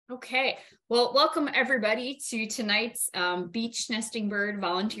Okay, well, welcome everybody to tonight's beach nesting bird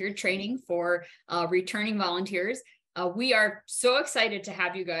volunteer training for returning volunteers. We are so excited to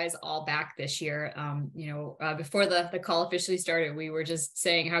have you guys all back this year. Before the call officially started, we were just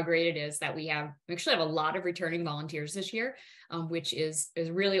saying how great it is that we actually have a lot of returning volunteers this year, which is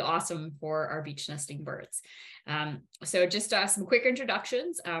really awesome for our beach nesting birds. So just some quick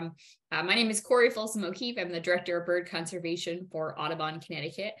introductions. My name is Corey Folsom O'Keefe. I'm the Director of Bird Conservation for Audubon,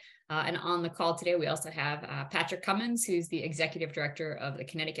 Connecticut. And on the call today, we also have Patrick Cummins, who's the Executive Director of the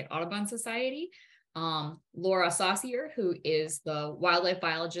Connecticut Audubon Society. Laura Saucier, who is the Wildlife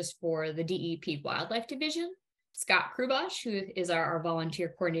Biologist for the DEP Wildlife Division. Scott Krubosh, who is our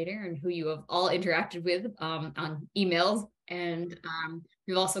volunteer coordinator and who you have all interacted with on emails. And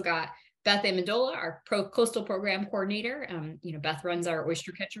we've also got Beth Amendola, our coastal program coordinator. Beth runs our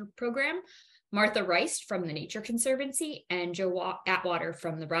oyster catcher program. Martha Rice from the Nature Conservancy, and Joe Atwater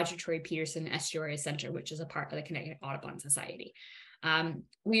from the Roger Troy Peterson Estuary Center, which is a part of the Connecticut Audubon Society.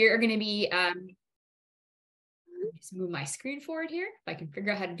 We are going to be, just move my screen forward here, if I can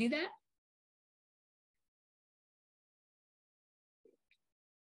figure out how to do that.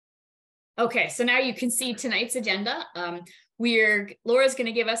 Okay, so now you can see tonight's agenda. Laura's going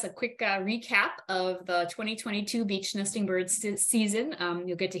to give us a quick recap of the 2022 beach nesting birds season.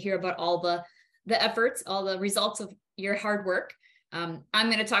 You'll get to hear about all the efforts, all the results of your hard work. I'm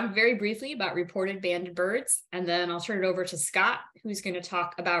going to talk very briefly about reported banded birds, and then I'll turn it over to Scott, who's going to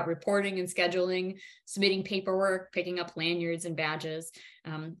talk about reporting and scheduling, submitting paperwork, picking up lanyards and badges,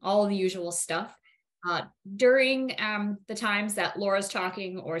 all the usual stuff. During the times that Laura's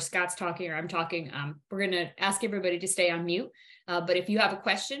talking or Scott's talking or I'm talking, we're going to ask everybody to stay on mute. But if you have a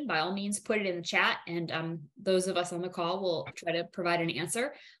question, by all means, put it in the chat, and those of us on the call will try to provide an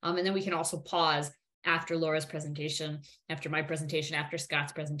answer. And then we can also pause after Laura's presentation, after my presentation, after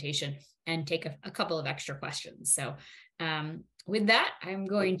Scott's presentation, and take a couple of extra questions. So with that, I'm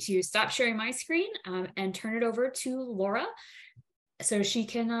going to stop sharing my screen and turn it over to Laura so she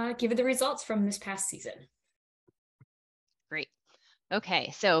can give you the results from this past season. Great.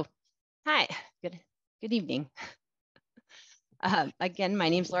 Okay, so hi, good evening. Again, my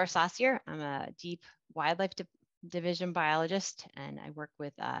name is Laura Saucier. I'm a Deep Wildlife Division biologist, and I work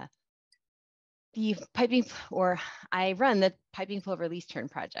with I run the Piping Plover Lease Turn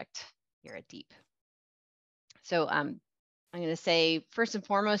project here at Deep. So I'm going to say, first and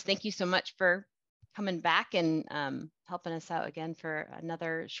foremost, thank you so much for coming back and helping us out again for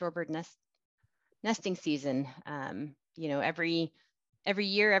another shorebird nesting season. Every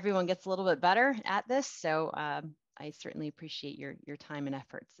year everyone gets a little bit better at this, so I certainly appreciate your time and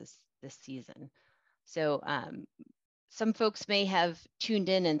efforts this season. So some folks may have tuned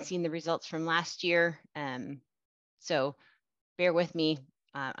in and seen the results from last year, so bear with me.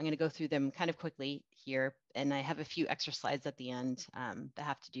 I'm going to go through them kind of quickly here, and I have a few extra slides at the end that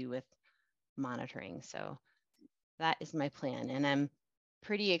have to do with monitoring. So that is my plan, and I'm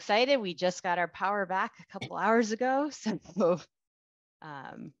pretty excited. We just got our power back a couple hours ago, so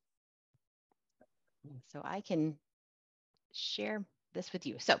I can share this with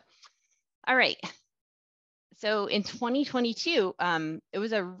you. So, all right. So in 2022, it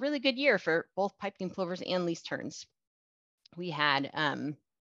was a really good year for both piping plovers and least terns. We had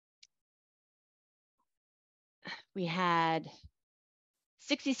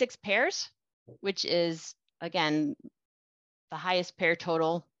 66 pairs, which is, again, the highest pair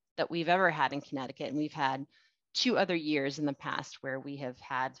total that we've ever had in Connecticut. And we've had 2 other years in the past where we have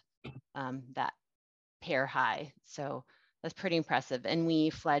had that pair high. So that's pretty impressive. And we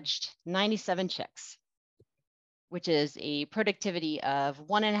fledged 97 chicks, which is a productivity of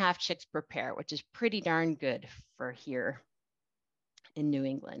 1.5 chicks per pair, which is pretty darn good for here in New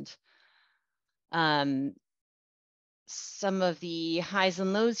England. Some of the highs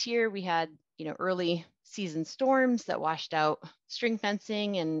and lows here, we had, early season storms that washed out string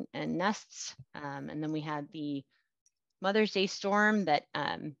fencing and nests. And then we had the Mother's Day storm that,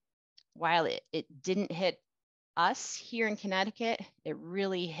 while it didn't hit us here in Connecticut, it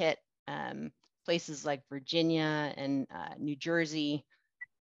really hit places like Virginia and New Jersey.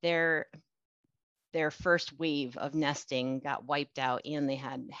 Their first wave of nesting got wiped out, and they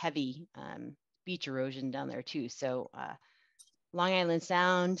had heavy beach erosion down there too. So Long Island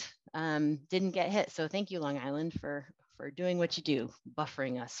Sound didn't get hit. So thank you, Long Island, for doing what you do,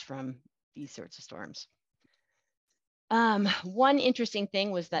 buffering us from these sorts of storms. One interesting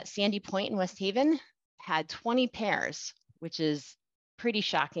thing was that Sandy Point in West Haven had 20 pairs, which is pretty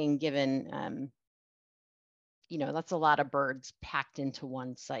shocking given, that's a lot of birds packed into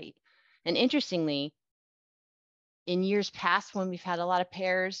one site. And interestingly, In years past, when we've had a lot of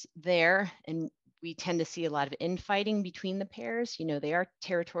pairs there, and we tend to see a lot of infighting between the pairs, you know, they are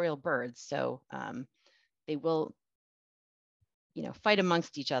territorial birds, so they will, you know, fight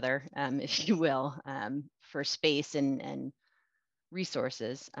amongst each other, if you will, for space and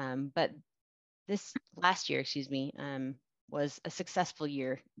resources. But this last year, excuse me, was a successful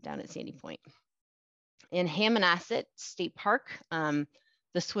year down at Sandy Point. In Hammonasset State Park, the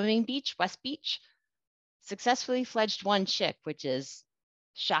swimming beach, West Beach, successfully fledged one chick, which is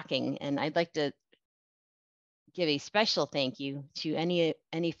shocking. And I'd like to give a special thank you to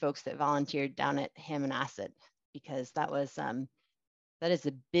any folks that volunteered down at Hammonasset, because that is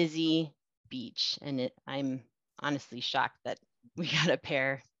a busy beach, and I'm honestly shocked that we got a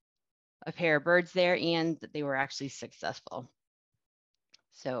pair of birds there and that they were actually successful.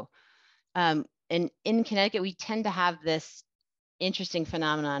 So, and in Connecticut, we tend to have this interesting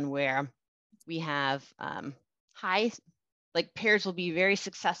phenomenon where we have like pairs will be very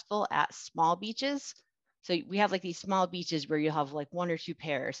successful at small beaches. So we have like these small beaches where you'll have like 1 or 2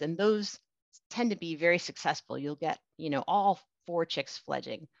 pairs, and those tend to be very successful. You'll get, you know, all 4 chicks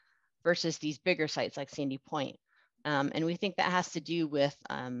fledging, versus these bigger sites like Sandy Point. And we think that has to do with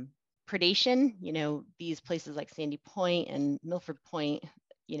predation. You know, these places like Sandy Point and Milford Point,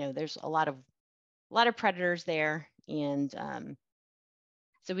 you know, there's a lot of predators there. And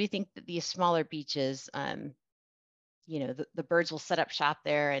so we think that these smaller beaches, you know, the birds will set up shop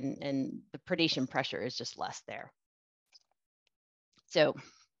there, and the predation pressure is just less there. So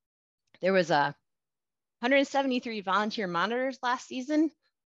there was 173 volunteer monitors last season,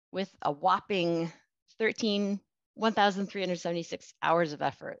 with a whopping 1,376 hours of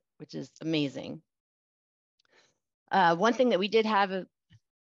effort, which is amazing. One thing that we did have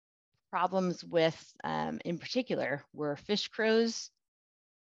problems with in particular were fish crows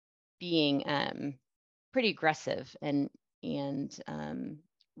being pretty aggressive, and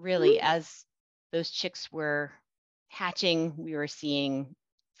really, as those chicks were hatching, we were seeing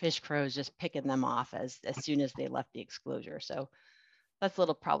fish crows just picking them off as soon as they left the exclosure. So that's a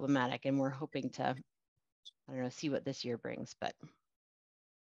little problematic, and we're hoping to, I don't know, see what this year brings. But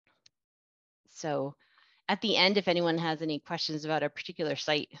so at the end, if anyone has any questions about a particular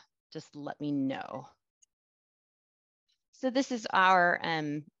site, just let me know. So this is our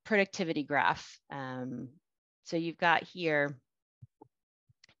productivity graph. So you've got here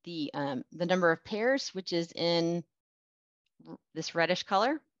the number of pairs, which is in this reddish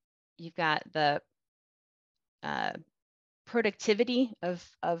color. You've got the productivity of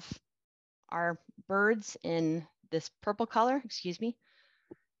our birds in this purple color, excuse me.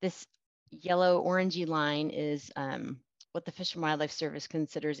 This yellow orangey line is what the Fish and Wildlife Service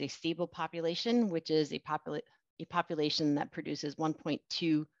considers a stable population, which is a population that produces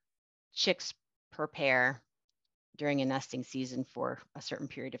 1.2 chicks per pair during a nesting season for a certain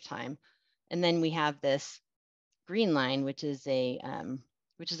period of time. And then we have this green line, which is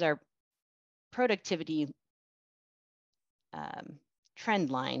our productivity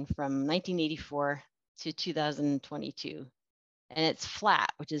trend line from 1984 to 2022, and it's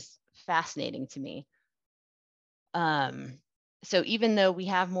flat, which is fascinating to me. So even though we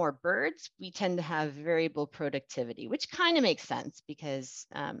have more birds, we tend to have variable productivity, which kind of makes sense, because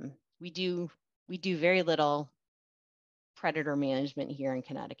we do very little predator management here in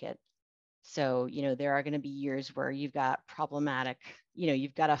Connecticut. So, you know, there are going to be years where you've got problematic, you know,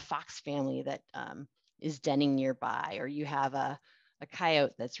 you've got a fox family that is denning nearby, or you have a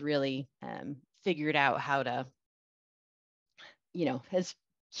coyote that's really figured out how to, you know, has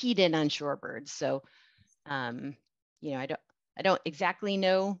keyed in on shorebirds. So, you know, I don't exactly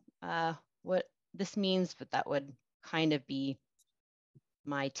know what this means, but that would kind of be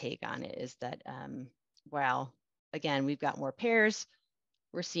my take on it, is that while, again, we've got more pairs,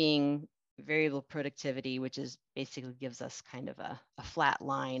 we're seeing variable productivity, which is basically gives us kind of a flat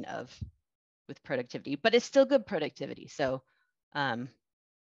line with productivity, but it's still good productivity. So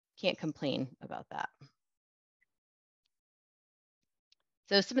can't complain about that.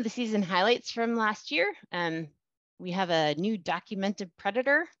 So some of the season highlights from last year, we have a new documented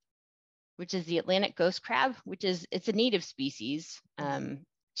predator, which is the Atlantic ghost crab, it's a native species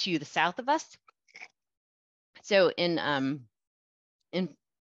to the south of us. So in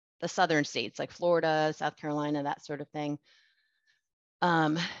the southern states like Florida, South Carolina, that sort of thing,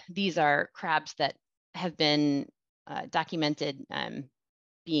 these are crabs that have been documented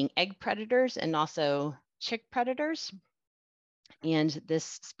being egg predators and also chick predators. And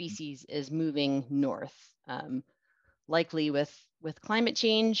this species is moving north, likely with climate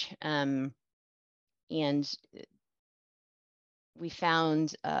change. And we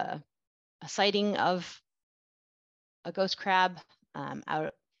found a sighting of a ghost crab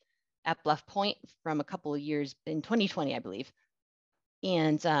out at Bluff Point from a couple of years in 2020, I believe.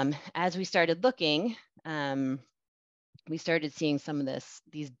 And as we started looking, we started seeing some of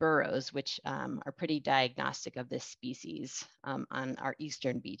these burrows, which are pretty diagnostic of this species on our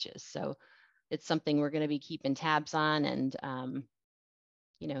eastern beaches. So it's something we're going to be keeping tabs on and,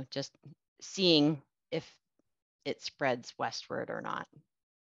 you know, just seeing if it spreads westward or not.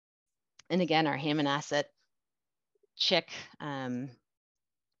 And again, our Hammonasset chick,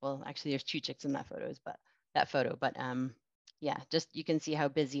 well, actually there's 2 chicks in that photo, but yeah, just you can see how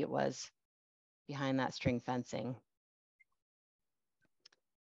busy it was behind that string fencing.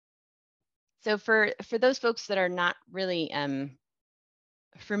 So for those folks that are not really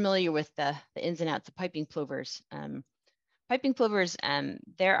familiar with the ins and outs of piping plovers,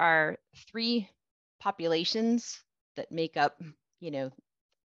 there are 3 populations that make up, you know,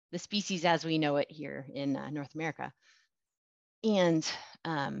 the species as we know it here in North America. And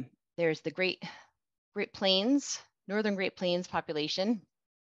there's the Great Plains, Northern Great Plains population,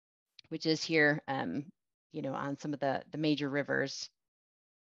 which is here, you know, on some of the major rivers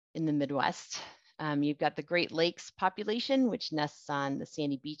in the Midwest. You've got the Great Lakes population, which nests on the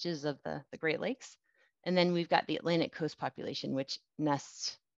sandy beaches of the Great Lakes. And then we've got the Atlantic Coast population, which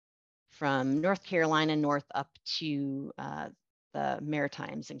nests from North Carolina north up to the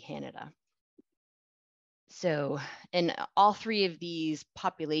Maritimes in Canada. So, and all 3 of these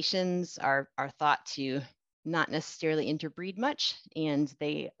populations are thought to not necessarily interbreed much, and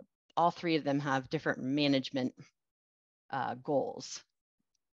all 3 of them have different management goals.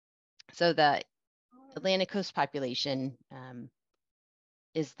 So the Atlantic Coast population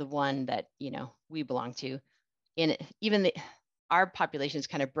is the one that, you know, we belong to, and our population is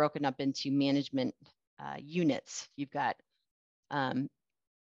kind of broken up into management units. You've got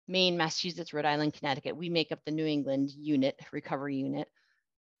Maine, Massachusetts, Rhode Island, Connecticut. We make up the New England unit, recovery unit.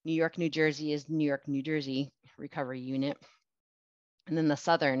 New York, New Jersey is New York, New Jersey recovery unit. And then the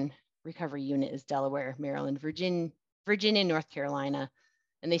Southern recovery unit is Delaware, Maryland, Virginia, North Carolina.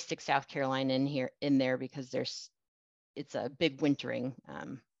 And they stick South Carolina in there because it's a big wintering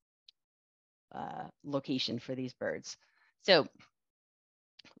location for these birds. So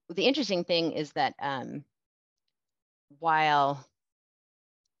the interesting thing is that while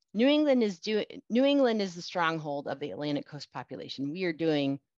New England is the stronghold of the Atlantic Coast population, we are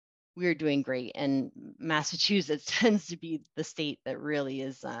doing great, and Massachusetts tends to be the state that really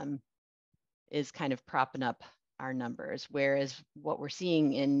is kind of propping up our numbers. Whereas what we're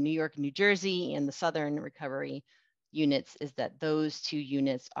seeing in New York, New Jersey, and the Southern recovery units is that those 2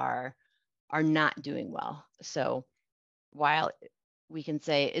 units are not doing well. So while we can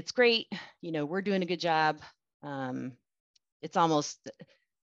say it's great, you know, we're doing a good job, it's almost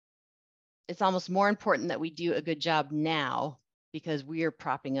more important that we do a good job now because we are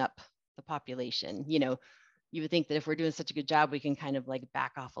propping up the population. You know, you would think that if we're doing such a good job, we can kind of like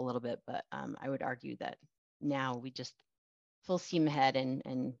back off a little bit, but I would argue that now we just full steam ahead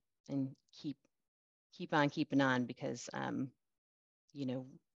and keep on keeping on because you know,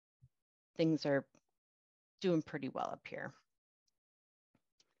 things are doing pretty well up here.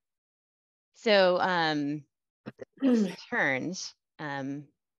 So least terns in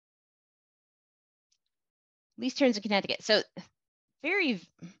Connecticut. So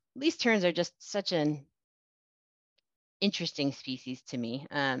least terns are just such an interesting species to me.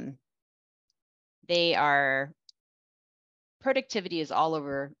 They are, productivity is all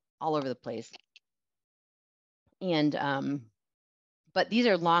over the place. And, but these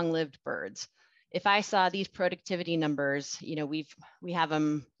are long-lived birds. If I saw these productivity numbers, you know, we have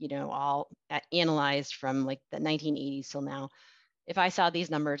them, you know, all analyzed from like the 1980s till now. If I saw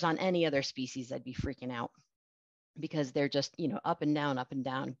these numbers on any other species, I'd be freaking out because they're just, you know, up and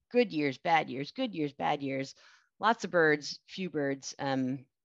down, good years, bad years, good years, bad years, lots of birds, few birds.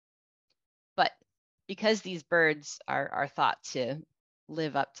 But because these birds are thought to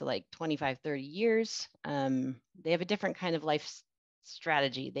live up to like 25, 30 years, they have a different kind of life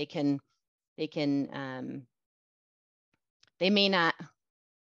strategy. They may not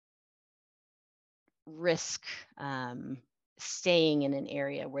risk staying in an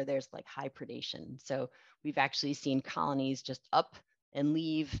area where there's like high predation. So we've actually seen colonies just up and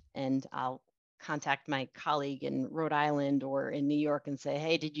leave, and I'll contact my colleague in Rhode Island or in New York and say,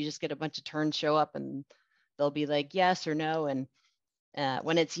 hey, did you just get a bunch of terns show up? And they'll be like, yes or no. And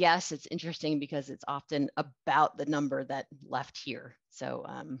when it's yes, it's interesting because it's often about the number that left here. So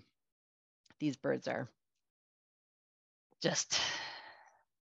these birds are just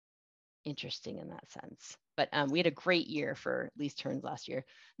interesting in that sense. But we had a great year for least terns last year.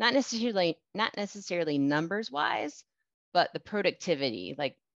 Not necessarily numbers wise, but the productivity,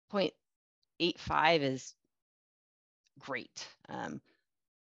 like 0.85 is great.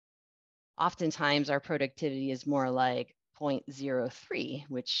 Oftentimes our productivity is more like 0.03,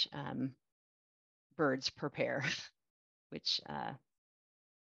 which birds per pair, which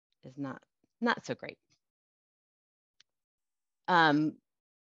is not so great.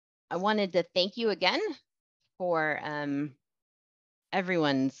 I wanted to thank you again for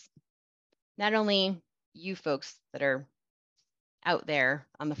everyone's, not only you folks that are out there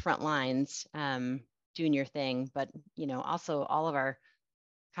on the front lines doing your thing, but also all of our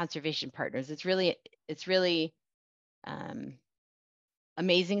conservation partners. It's really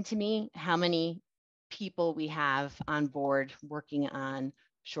amazing to me how many people we have on board working on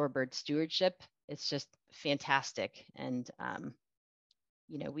shorebird stewardship. It's just fantastic, and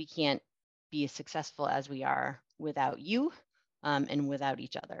we can't be as successful as we are without you and without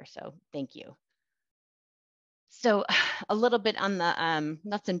each other. So thank you. So a little bit on the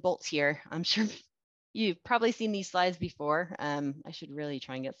nuts and bolts here. I'm sure you've probably seen these slides before. I should really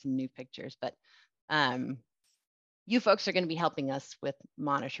try and get some new pictures, but you folks are going to be helping us with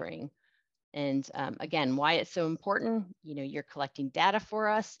monitoring. And again, why it's so important, you're collecting data for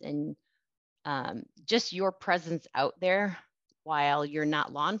us, and just your presence out there while you're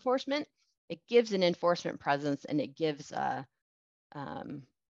not law enforcement, it gives an enforcement presence, and it gives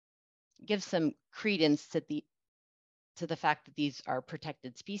some credence to the fact that these are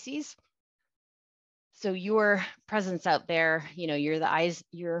protected species. So your presence out there,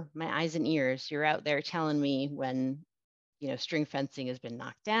 you're my eyes and ears. You're out there telling me when, string fencing has been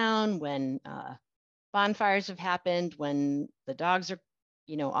knocked down, when bonfires have happened, when the dogs are,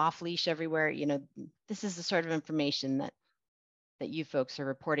 off leash everywhere. This is the sort of information that you folks are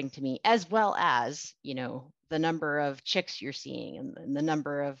reporting to me, as well as, the number of chicks you're seeing and the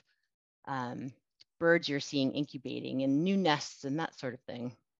number of birds you're seeing incubating and new nests and that sort of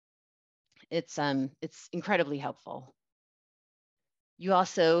thing. It's incredibly helpful. You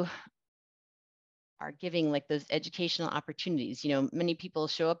also are giving like those educational opportunities. Many people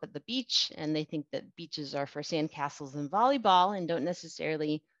show up at the beach and they think that beaches are for sandcastles and volleyball, and don't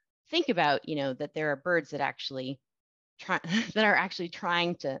necessarily think about, that there are birds that actually that are actually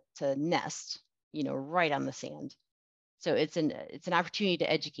trying to nest, right on the sand. So it's an opportunity to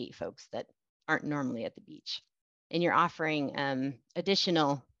educate folks that aren't normally at the beach, and you're offering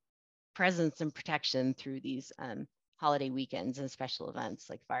additional presence and protection through these holiday weekends and special events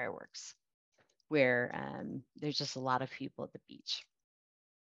like fireworks, where there's just a lot of people at the beach.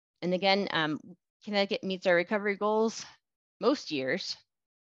 And again, Connecticut meets our recovery goals most years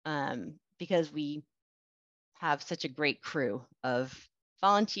because we have such a great crew of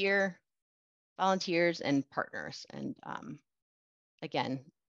volunteers and partners. And again,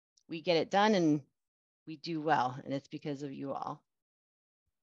 we get it done and we do well, and it's because of you all.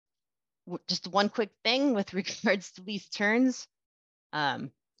 Just one quick thing with regards to least turns.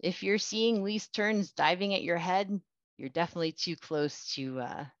 If you're seeing least turns diving at your head, you're definitely too close to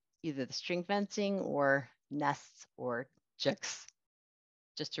either the string fencing or nests or chicks.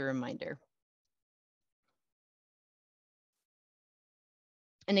 Just a reminder.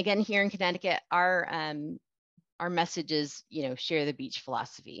 And again, here in Connecticut, our message is, share the beach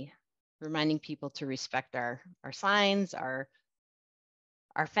philosophy, reminding people to respect our signs, our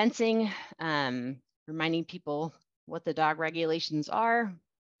fencing, reminding people what the dog regulations are,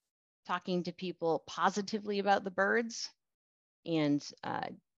 talking to people positively about the birds, and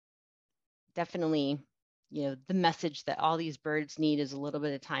definitely, the message that all these birds need is a little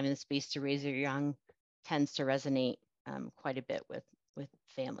bit of time and space to raise their young tends to resonate quite a bit with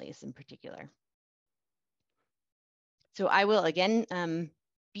families in particular. So I will again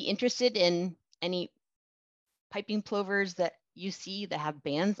be interested in any piping plovers that you see that have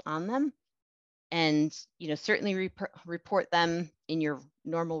bands on them, and certainly report them in your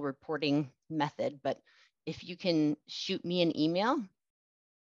normal reporting method. But if you can shoot me an email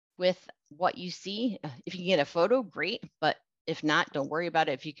with what you see, if you can get a photo, great. But if not, don't worry about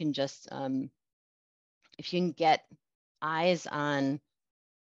it. If you can just if you can get eyes on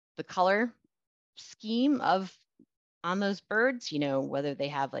the color scheme on those birds, whether they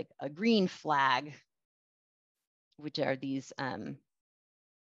have like a green flag, which are these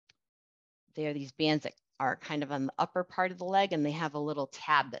they are these bands that are kind of on the upper part of the leg, and they have a little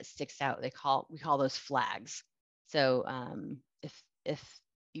tab that sticks out. We call those flags. So if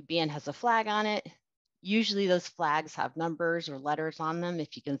the band has a flag on it, usually those flags have numbers or letters on them.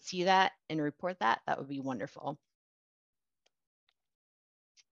 If you can see that and report that, that would be wonderful.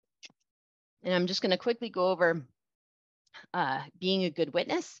 And I'm just going to quickly go over being a good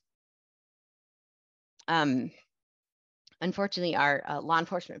witness. Unfortunately, our law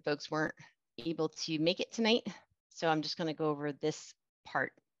enforcement folks weren't able to make it tonight, so I'm just going to go over this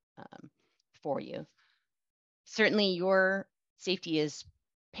part for you. Certainly, your safety is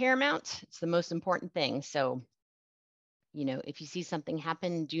paramount. It's the most important thing. So, if you see something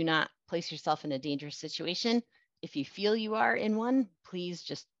happen, do not place yourself in a dangerous situation. If you feel you are in one, please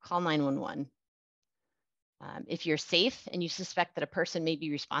just call 911. If you're safe and you suspect that a person may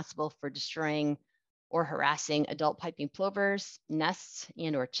be responsible for destroying or harassing adult piping plovers, nests,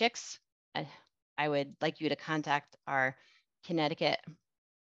 and or chicks, I would like you to contact our Connecticut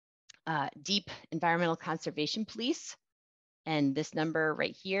Deep Environmental Conservation Police. And this number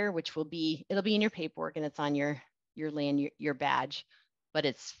right here, which it'll be in your paperwork and it's on your land, your badge, but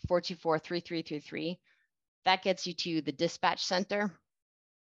it's 424-3333. That gets you to the dispatch center.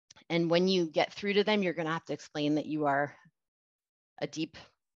 And when you get through to them, you're going to have to explain that you are a deep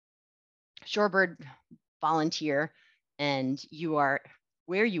shorebird volunteer and you are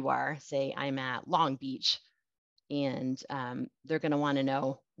where you are. Say I'm at Long Beach, and they're going to want to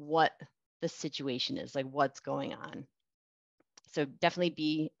know what the situation is, like what's going on. So definitely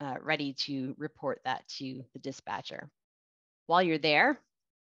be ready to report that to the dispatcher. While you're there,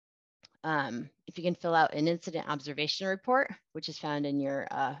 if you can fill out an incident observation report, which is found in your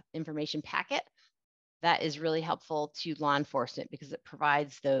information packet, that is really helpful to law enforcement because it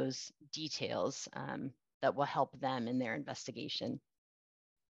provides those details that will help them in their investigation.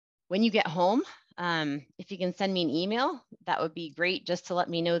 When you get home, if you can send me an email, that would be great, just to let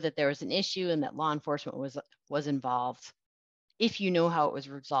me know that there was an issue and that law enforcement was involved. If you know how it was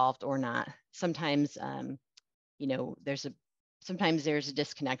resolved or not. Sometimes, sometimes there's a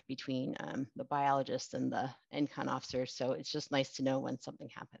disconnect between the biologist and the NCON officers. So it's just nice to know when something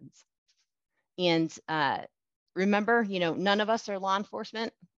happens. And remember, none of us are law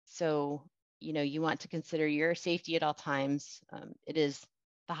enforcement. So, you want to consider your safety at all times. It is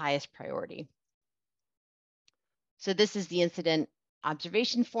the highest priority. So this is the incident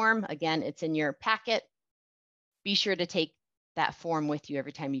observation form. Again, it's in your packet. Be sure to take that form with you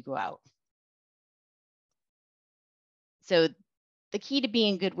every time you go out. So the key to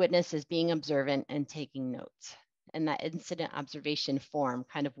being a good witness is being observant and taking notes. And that incident observation form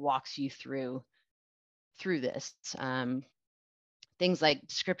kind of walks you through this. Things like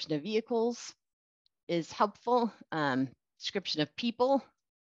description of vehicles is helpful. Description of people,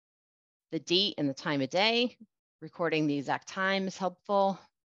 the date and the time of day, recording the exact time is helpful.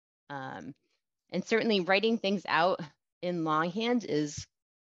 And certainly writing things out in longhand is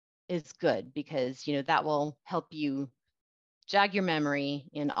good because, that will help you jog your memory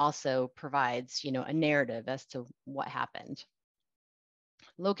and also provides, a narrative as to what happened.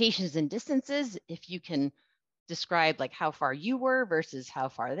 Locations and distances, if you can describe like how far you were versus how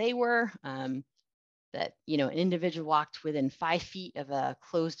far they were, that, an individual walked within 5 feet of a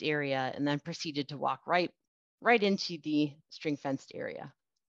closed area and then proceeded to walk right into the string fenced area.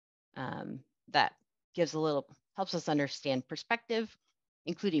 That helps us understand perspective,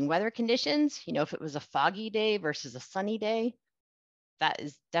 including weather conditions. If it was a foggy day versus a sunny day, that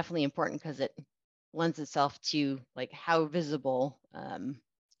is definitely important because it lends itself to like how visible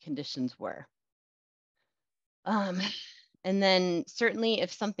conditions were. And then certainly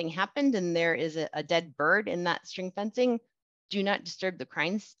if something happened and there is a dead bird in that string fencing, do not disturb the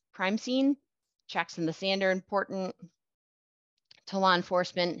crime scene. Tracks in the sand are important to law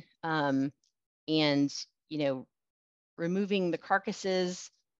enforcement. And, removing the carcasses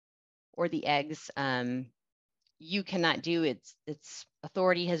or the eggs, you cannot do. Its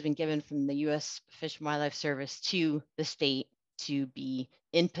authority has been given from the U.S. Fish and Wildlife Service to the state to be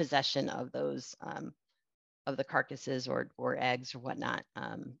in possession of those of the carcasses or eggs or whatnot.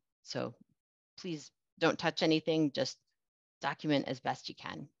 So please don't touch anything, just document as best you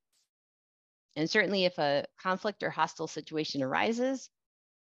can. And certainly if a conflict or hostile situation arises,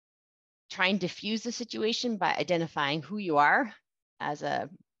 try and diffuse the situation by identifying who you are as a,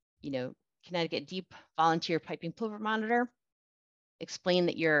 Connecticut Deep Volunteer Piping Plover Monitor. Explain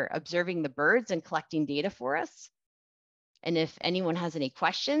that you're observing the birds and collecting data for us. And if anyone has any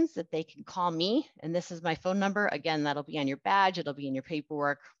questions, that they can call me. And this is my phone number. Again, that'll be on your badge. It'll be in your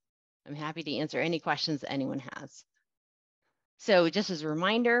paperwork. I'm happy to answer any questions that anyone has. So just as a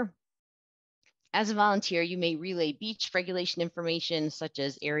reminder, as a volunteer, you may relay beach regulation information such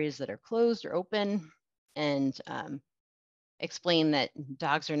as areas that are closed or open, and explain that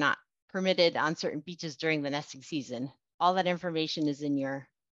dogs are not permitted on certain beaches during the nesting season. All that information is in your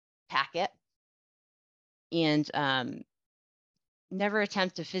packet. And never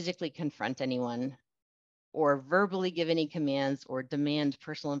attempt to physically confront anyone or verbally give any commands or demand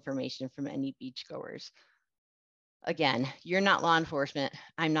personal information from any beachgoers. again, you're not law enforcement.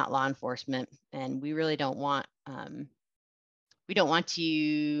 I'm not law enforcement, and we really don't want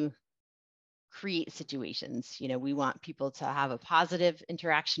to create situations. We want people to have a positive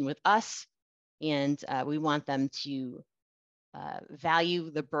interaction with us, and we want them to value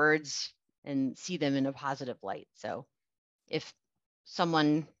the birds and see them in a positive light. So if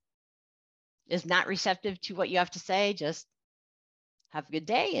someone is not receptive to what you have to say, just have a good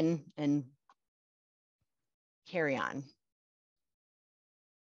day and carry on.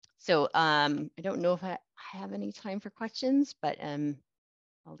 So I don't know if I have any time for questions, but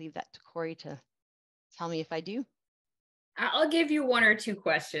I'll leave that to Corey to tell me if I do. I'll give you one or two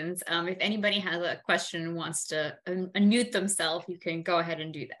questions. If anybody has a question and wants to unmute themselves, you can go ahead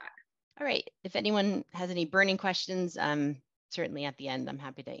and do that. All right. If anyone has any burning questions, certainly at the end, I'm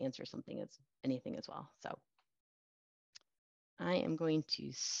happy to answer anything as well. So I am going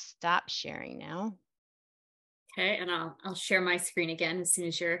to stop sharing now. Okay, and I'll share my screen again as soon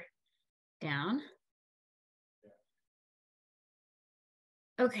as you're down.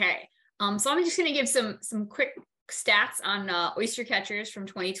 Okay, so I'm just going to give some quick stats on oyster catchers from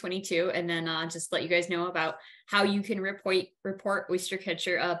 2022, and then just let you guys know about how you can report oyster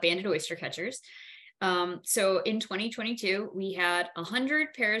catcher banded oyster catchers. So in 2022, we had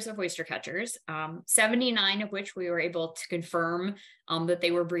 100 pairs of oyster catchers, 79 of which we were able to confirm that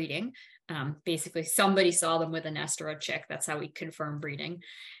they were breeding. Basically, somebody saw them with a nest or a chick. That's how we confirm breeding.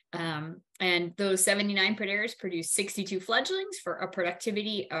 And those 79 pairs produced 62 fledglings for a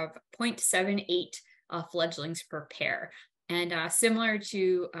productivity of 0.78 fledglings per pair. And similar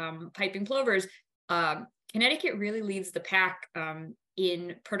to piping plovers, Connecticut really leads the pack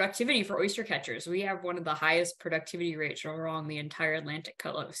in productivity for oyster catchers. We have one of the highest productivity rates along the entire Atlantic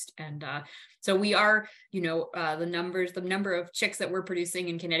coast. And so we are, the number of chicks that we're producing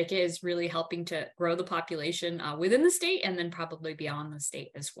in Connecticut is really helping to grow the population within the state and then probably beyond the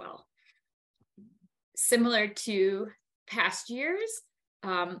state as well. Similar to past years,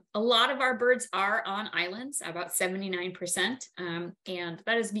 a lot of our birds are on islands, about 79%. And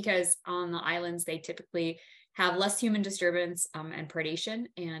that is because on the islands, they typically have less human disturbance and predation,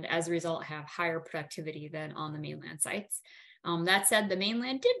 and as a result have higher productivity than on the mainland sites. That said, the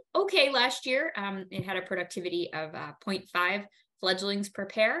mainland did okay last year. It had a productivity of 0.5 fledglings per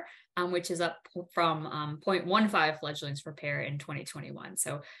pair, which is up from 0.15 fledglings per pair in 2021.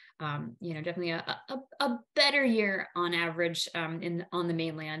 So, definitely a better year on average on the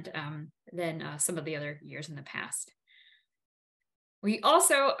mainland than some of the other years in the past. We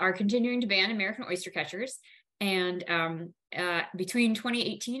also are continuing to ban American oyster catchers. And between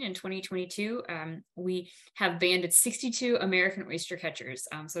 2018 and 2022, we have banded 62 American oyster catchers.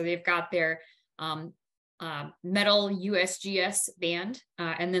 So they've got their metal USGS band,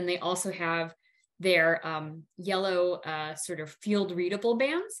 and then they also have their yellow sort of field readable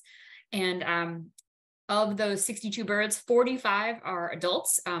bands. And of those 62 birds, 45 are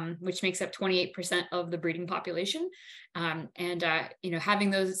adults, which makes up 28% of the breeding population. Having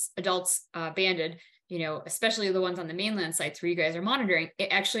those adults banded, especially the ones on the mainland sites where you guys are monitoring, it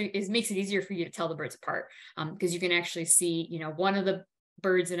actually makes it easier for you to tell the birds apart, because you can actually see, one of the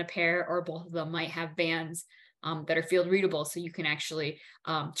birds in a pair or both of them might have bands that are field readable. So you can actually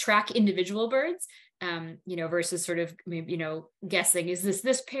track individual birds, versus sort of, guessing, is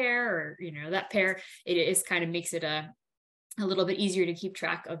this pair or, that pair. It is kind of makes it a little bit easier to keep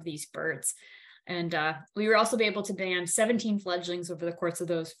track of these birds. And we were also able to ban 17 fledglings over the course of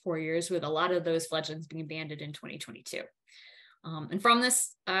those 4 years, with a lot of those fledglings being banded in 2022. And from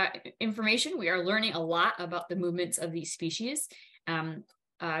this information, we are learning a lot about the movements of these species.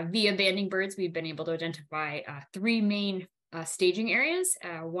 Via banding birds, we've been able to identify 3 main staging areas,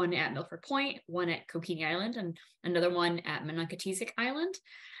 one at Milford Point, one at Kokini Island, and another one at Mononkatusick Island.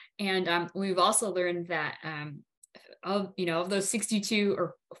 And we've also learned that of those 62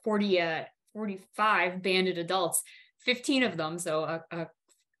 or 45 banded adults, 15 of them, so is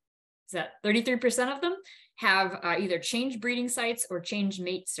that 33% of them, have either changed breeding sites or changed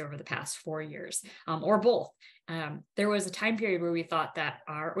mates over the past 4 years, or both. There was a time period where we thought that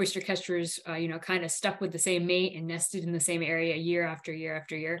our oyster catchers, kind of stuck with the same mate and nested in the same area year after year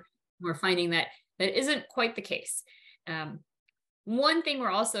after year. We're finding that isn't quite the case. One thing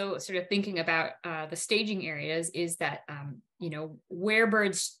we're also sort of thinking about the staging areas is that, where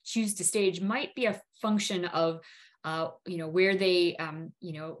birds choose to stage might be a function of, where they,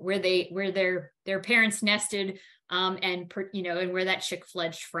 where their parents nested, and where that chick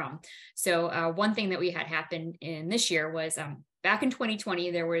fledged from. So one thing that we had happen in this year was back in 2020,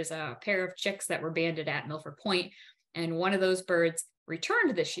 there was a pair of chicks that were banded at Milford Point, and one of those birds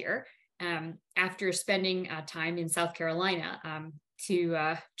returned this year. after spending time in South Carolina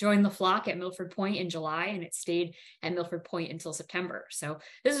to join the flock at Milford Point in July, and it stayed at Milford Point until September. So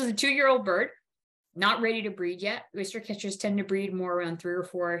this is a 2-year-old bird, not ready to breed yet. Oyster catchers tend to breed more around 3 or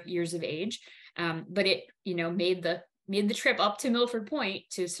 4 years of age, but it, made the trip up to Milford Point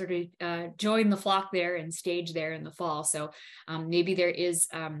to sort of join the flock there and stage there in the fall. So maybe there is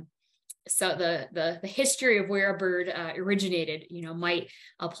so the history of where a bird originated, might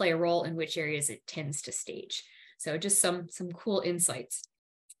play a role in which areas it tends to stage. So just some cool insights.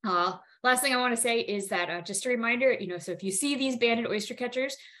 Last thing I want to say is that just a reminder, so if you see these banded oyster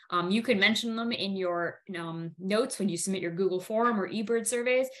catchers, you can mention them in your notes when you submit your Google form or eBird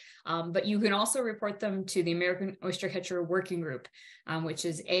surveys, but you can also report them to the American Oyster Catcher Working Group, which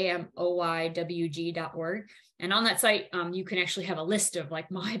is amoywg.org. And on that site, you can actually have a list of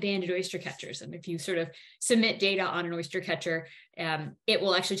like my banded oyster catchers. And if you sort of submit data on an oyster catcher, it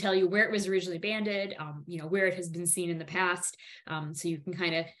will actually tell you where it was originally banded, where it has been seen in the past. So you can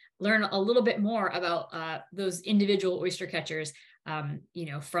kind of learn a little bit more about those individual oyster catchers,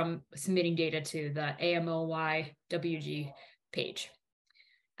 from submitting data to the AMOYWG page.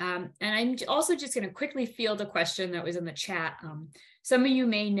 And I'm also just going to quickly field a question that was in the chat. Some of you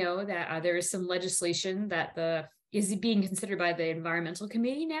may know that there is some legislation that is being considered by the Environmental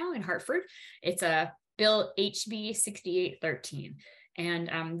Committee now in Hartford. It's a Bill HB 6813.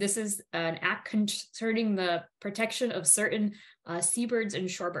 And this is an act concerning the protection of certain seabirds and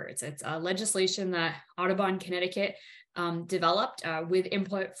shorebirds. It's legislation that Audubon, Connecticut developed with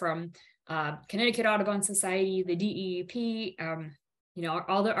input from Connecticut Audubon Society, the DEEP,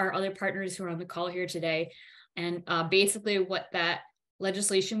 all our other partners who are on the call here today. And basically what that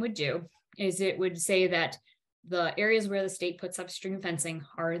legislation would do is it would say that the areas where the state puts up string fencing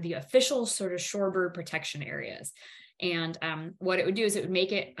are the official sort of shorebird protection areas. And what it would do is it would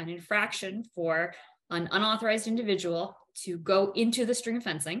make it an infraction for an unauthorized individual to go into the string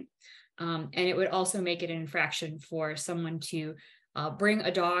fencing. And it would also make it an infraction for someone to bring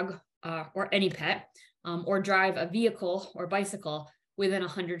a dog or any pet or drive a vehicle or bicycle within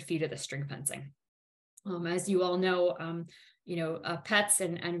 100 feet of the string fencing. As you all know, pets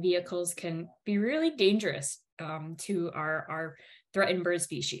and vehicles can be really dangerous to our threatened bird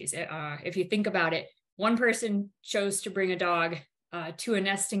species. If you think about it, one person chose to bring a dog to a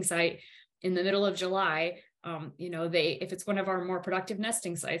nesting site in the middle of July. If it's one of our more productive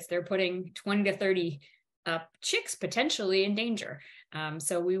nesting sites, they're putting 20 to 30 chicks potentially in danger.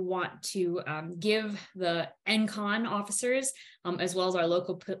 So we want to give the NCON officers, as well as our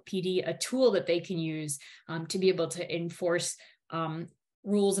local PD, a tool that they can use to be able to enforce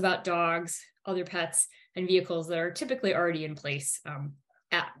rules about dogs, other pets, and vehicles that are typically already in place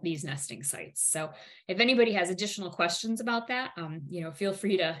at these nesting sites. So if anybody has additional questions about that, feel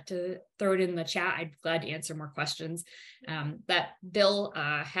free to throw it in the chat. I'd be glad to answer more questions. That bill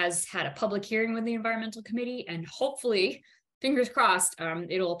has had a public hearing with the Environmental Committee, and hopefully, fingers crossed,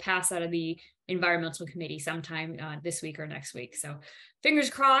 it'll pass out of the Environmental Committee sometime this week or next week. So fingers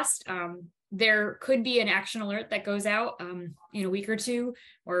crossed. There could be an action alert that goes out in a week or two,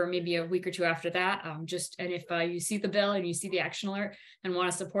 or maybe a week or two after that. And if you see the bill and you see the action alert and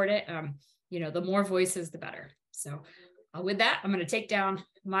want to support it, the more voices, the better. So with that, I'm going to take down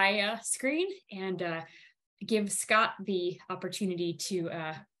my screen and give Scott the opportunity to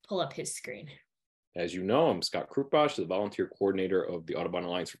pull up his screen. As you know, I'm Scott Krupbosch, the volunteer coordinator of the Audubon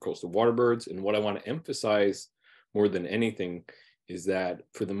Alliance for Coastal Waterbirds. And what I want to emphasize more than anything is that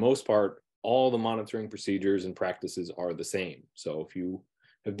for the most part, all the monitoring procedures and practices are the same. So if you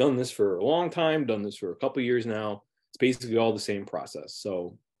have done this for a long time, done this for a couple of years now, it's basically all the same process.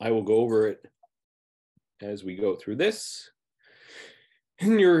 So I will go over it as we go through this.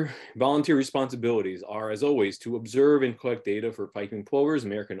 And your volunteer responsibilities are, as always, to observe and collect data for piping plovers,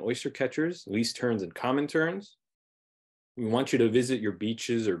 American oyster catchers, least terns, and common terns. We want you to visit your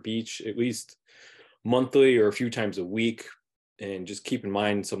beaches or beach at least monthly or a few times a week. And just keep in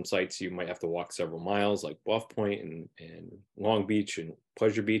mind, some sites you might have to walk several miles, like Bluff Point and Long Beach and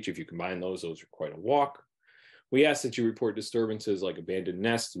Pleasure Beach. If you combine those are quite a walk. We ask that you report disturbances like abandoned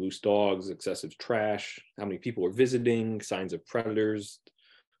nests, loose dogs, excessive trash, how many people are visiting, signs of predators,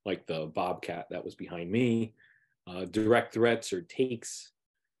 like the bobcat that was behind me, direct threats or takes.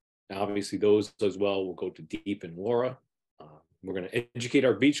 Obviously, those as well will go to Deep and Laura. We're going to educate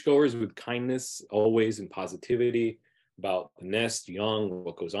our beachgoers with kindness, always, and positivity about the nest, young,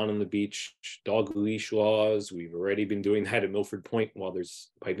 what goes on the beach, dog leash laws. We've already been doing that at Milford Point while there's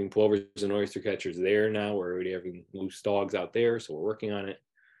piping plovers and oyster catchers there now. We're already having loose dogs out there, so we're working on it.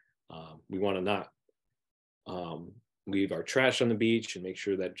 We want to not leave our trash on the beach, and make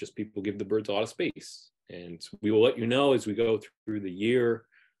sure that just people give the birds a lot of space. And we will let you know as we go through the year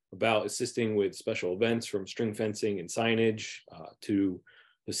about assisting with special events, from string fencing and signage to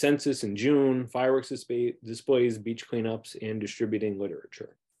the census in June, fireworks displays, beach cleanups, and distributing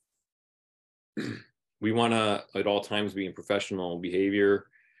literature. We want to at all times be in professional behavior,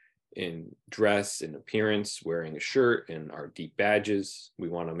 in dress and appearance, wearing a shirt and our DEEP badges. We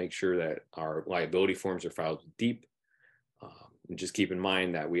want to make sure that our liability forms are filed with DEEP. And just keep in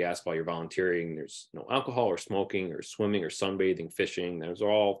mind that we ask while you're volunteering, there's no alcohol or smoking or swimming or sunbathing, fishing. Those are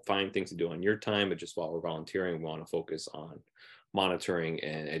all fine things to do on your time, but just while we're volunteering, we want to focus on monitoring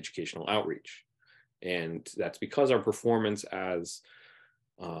and educational outreach. And that's because our performance as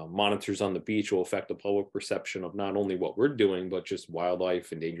monitors on the beach will affect the public perception of not only what we're doing, but just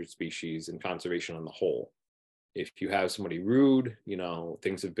wildlife, endangered species, and conservation on the whole. If you have somebody rude,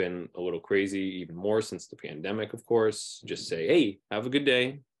 things have been a little crazy, even more since the pandemic, of course, just say, hey, have a good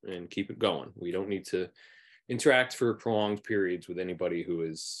day, and keep it going. We don't need to interact for prolonged periods with anybody who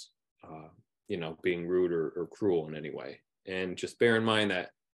is, being rude or cruel in any way. And just bear in mind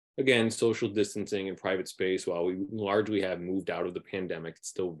that, again, social distancing and private space, while we largely have moved out of the pandemic, it's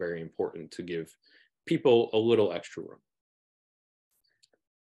still very important to give people a little extra room.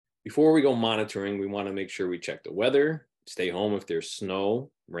 Before we go monitoring, we want to make sure we check the weather, stay home if there's snow,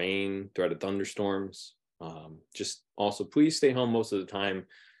 rain, threat of thunderstorms. Just also, please stay home most of the time.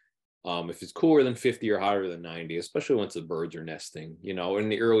 If it's cooler than 50 or hotter than 90, especially once the birds are nesting. In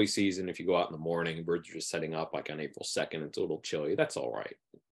the early season, if you go out in the morning, birds are just setting up like on April 2nd, it's a little chilly. That's all right.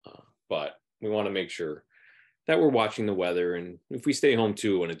 But we want to make sure that we're watching the weather. And if we stay home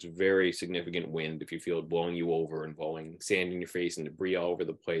too, when it's very significant wind, if you feel it blowing you over and blowing sand in your face and debris all over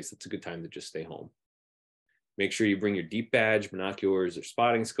the place, it's a good time to just stay home. Make sure you bring your DEEP badge, binoculars, or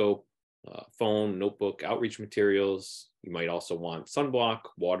spotting scope, phone, notebook, outreach materials. You might also want sunblock,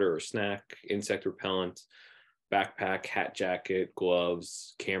 water or snack, insect repellent, backpack, hat jacket,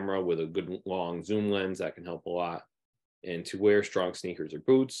 gloves, camera with a good long zoom lens that can help a lot, and to wear strong sneakers or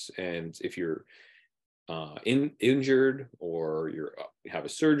boots. And if you're injured, or you have a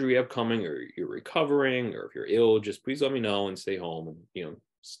surgery upcoming, or you're recovering, or if you're ill, just please let me know and stay home, and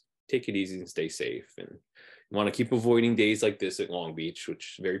take it easy and stay safe. And you want to keep avoiding days like this at Long Beach,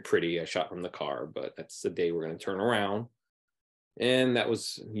 which is very pretty. I shot from the car, but that's the day we're going to turn around. And that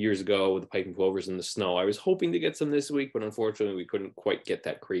was years ago with the piping plovers in the snow. I was hoping to get some this week, but unfortunately we couldn't quite get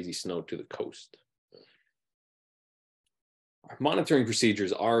that crazy snow to the coast. Our monitoring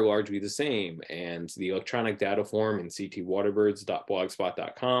procedures are largely the same, and the electronic data form in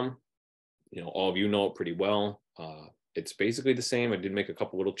ctwaterbirds.blogspot.com, all of you know it pretty well. It's basically the same. I did make a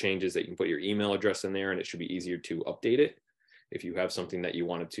couple little changes that you can put your email address in there, and it should be easier to update it. If you have something that you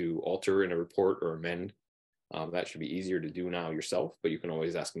wanted to alter in a report or amend, that should be easier to do now yourself, but you can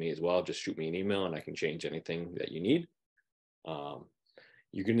always ask me as well. Just shoot me an email and I can change anything that you need.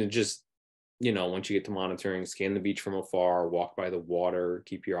 You're going to just, once you get to monitoring, scan the beach from afar, walk by the water,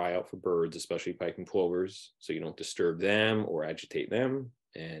 keep your eye out for birds, especially piping plovers, so you don't disturb them or agitate them.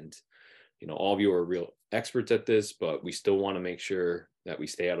 And, all of you are real experts at this, but we still want to make sure that we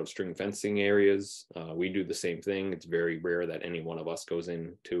stay out of string fencing areas. We do the same thing. It's very rare that any one of us goes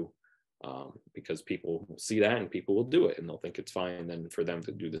into, because people will see that and people will do it, and they'll think it's fine then for them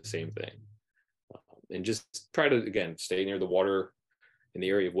to do the same thing. And just try to, again, stay near the water in the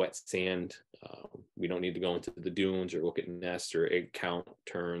area of wet sand. We don't need to go into the dunes or look at nests or egg count,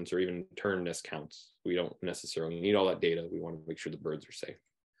 turns, or even turn nest counts. We don't necessarily need all that data. We want to make sure the birds are safe.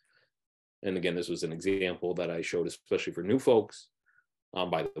 And again, this was an example that I showed, especially for new folks,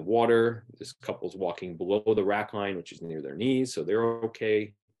 by the water. This couple's walking below the rack line, which is near their knees, so they're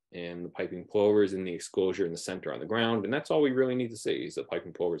okay. And the piping plover is in the exclosure in the center on the ground. And that's all we really need to see, is the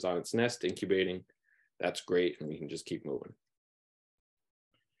piping plover is on its nest, incubating. That's great, and we can just keep moving.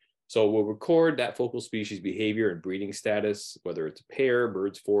 So we'll record that focal species behavior and breeding status, whether it's a pair,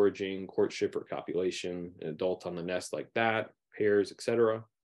 birds foraging, courtship or copulation, an adult on the nest like that, pairs, etc.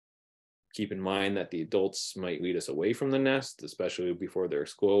 Keep in mind that the adults might lead us away from the nest, especially before they're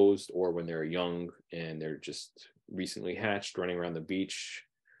exposed or when they're young and they're just recently hatched running around the beach.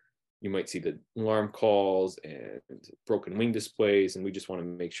 You might see the alarm calls and broken wing displays, and we just want to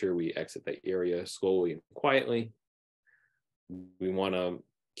make sure we exit that area slowly and quietly. We want to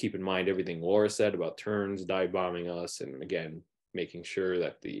keep in mind everything Laura said about terns dive bombing us, and again, making sure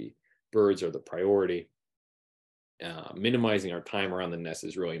that the birds are the priority. Minimizing our time around the nest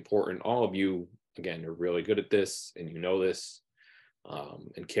is really important. All of you, again, are really good at this, and you know this.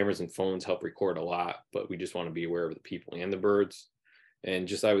 And cameras and phones help record a lot, but we just want to be aware of the people and the birds. And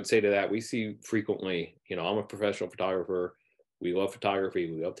just, I would say to that, we see frequently, you know, I'm a professional photographer. We love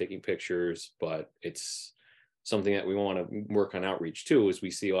photography. We love taking pictures, but it's something that we want to work on outreach too, is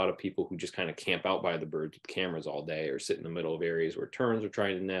we see a lot of people who just kind of camp out by the birds with cameras all day, or sit in the middle of areas where terns are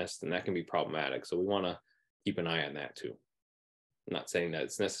trying to nest, and that can be problematic. So we want to keep an eye on that too. I'm not saying that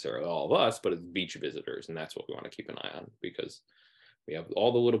it's necessarily all of us, but it's beach visitors, and that's what we want to keep an eye on, because we have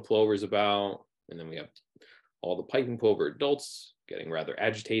all the little plovers about, and then we have all the piping plover adults getting rather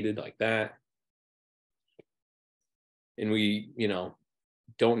agitated like that. And we, you know,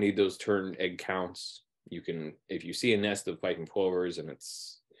 don't need those tern egg counts. You can, if you see a nest of piping plovers and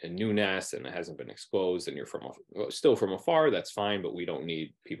it's a new nest and it hasn't been exposed and you're still from afar, that's fine, but we don't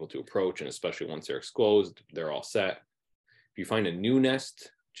need people to approach. And especially once they're exposed, they're all set. If you find a new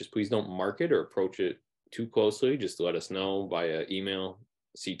nest, just please don't mark it or approach it too closely. Just let us know via email,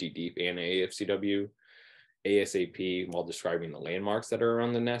 CTDeep and AFCW, ASAP, while describing the landmarks that are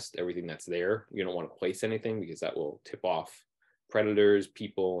around the nest, everything that's there. You don't want to place anything because that will tip off predators,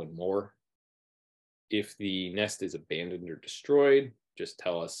 people, and more. If the nest is abandoned or destroyed, just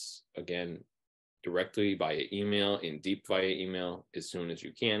tell us again directly via email, in deep via email, as soon as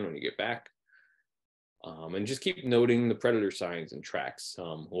you can when you get back. And just keep noting the predator signs and tracks.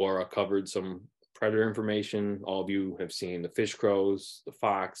 Laura covered some predator information. All of you have seen the fish crows, the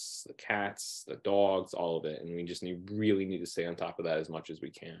fox, the cats, the dogs, all of it. And we just really need to stay on top of that as much as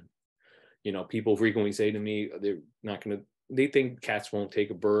we can. You know, people frequently say to me, they think cats won't take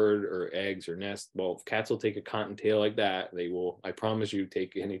a bird or eggs or nest. Well, if cats will take a cottontail like that, they will, I promise you,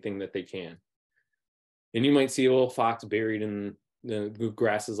 take anything that they can. And you might see a little fox buried in the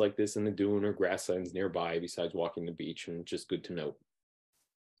grasses like this in the dune or grasslands nearby, besides walking the beach, and just good to note.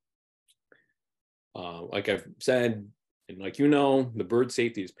 Like I've said, and like you know, the bird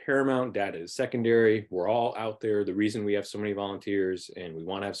safety is paramount, data is secondary. We're all out there. The reason we have so many volunteers, and we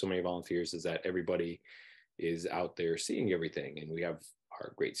want to have so many volunteers, is that everybody is out there seeing everything, and we have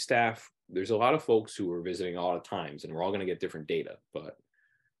our great staff. There's a lot of folks who are visiting a lot of times, and we're all going to get different data, but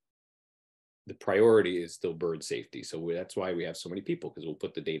the priority is still bird safety. So that's why we have so many people, because we'll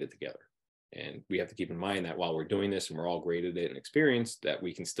put the data together. And we have to keep in mind that while we're doing this and we're all great at it and experienced, that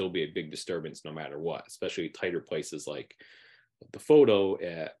we can still be a big disturbance no matter what, especially tighter places like the photo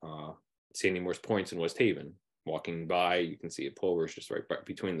at Sandy Moore's Points in West Haven. Walking by, you can see a plover is just right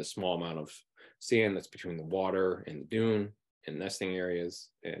between the small amount of sand that's between the water and the dune and nesting areas.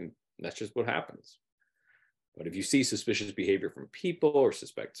 And that's just what happens. But if you see suspicious behavior from people, or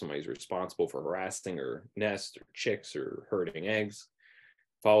suspect somebody's responsible for harassing or nest or chicks or herding eggs,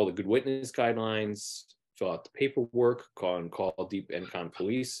 follow the good witness guidelines, fill out the paperwork, call Deep NCON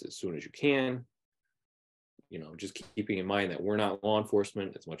police as soon as you can. You know, just keeping in mind that we're not law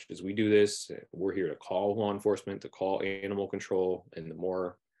enforcement as much as we do this. We're here to call law enforcement, to call animal control. And the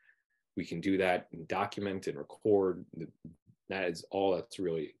more we can do that and document and record, that is all that's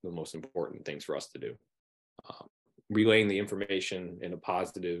really the most important things for us to do. Relaying the information in a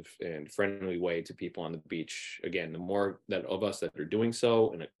positive and friendly way to people on the beach. Again, the more that of us that are doing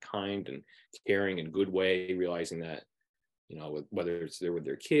so in a kind and caring and good way, realizing that, you know, whether it's there with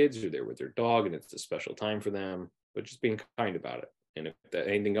their kids or they're with their dog and it's a special time for them, but just being kind about it. And if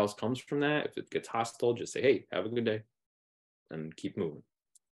anything else comes from that, if it gets hostile, just say, hey, have a good day, and keep moving.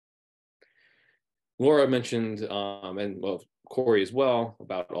 Laura mentioned, and well, Corey as well,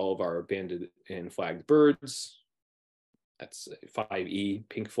 about all of our abandoned and flagged birds. That's 5E,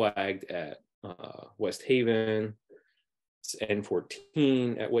 pink flagged at West Haven. It's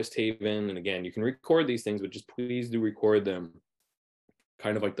N14 at West Haven. And again, you can record these things, but just please do record them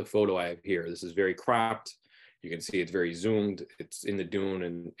kind of like the photo I have here. This is very cropped. You can see it's very zoomed. It's in the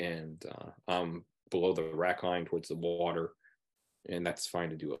dune and below the rack line towards the water. And that's fine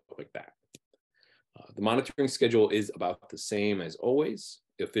to do it like that. The monitoring schedule is about the same as always.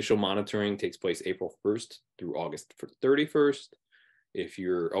 The official monitoring takes place April 1st through August 31st. If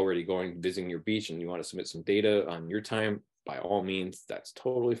you're already visiting your beach and you want to submit some data on your time, by all means, that's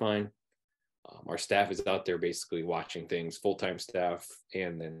totally fine. Our staff is out there basically watching things, full-time staff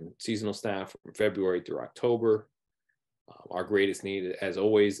and then seasonal staff from February through October. Our greatest need, as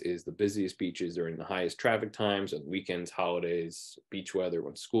always, is the busiest beaches during the highest traffic times, on weekends, holidays, beach weather,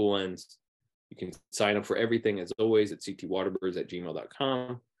 when school ends. You can sign up for everything, as always, at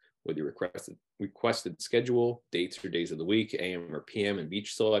ctwaterbirds@gmail.com with your requested schedule, dates or days of the week, AM or PM, and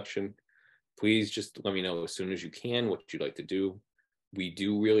beach selection. Please just let me know as soon as you can what you'd like to do. We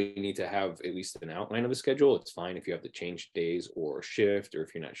do really need to have at least an outline of a schedule. It's fine if you have to change days or shift, or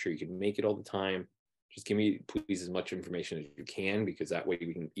if you're not sure you can make it all the time. Just give me, please, as much information as you can, because that way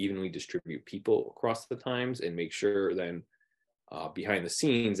we can evenly distribute people across the times and make sure then behind the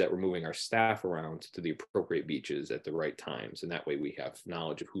scenes that we're moving our staff around to the appropriate beaches at the right times. And that way we have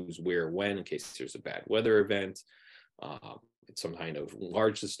knowledge of who's where, when, in case there's a bad weather event, some kind of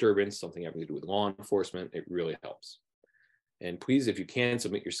large disturbance, something having to do with law enforcement. It really helps. And please, if you can,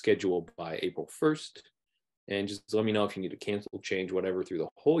 submit your schedule by April 1st. And just let me know if you need to cancel, change, whatever through the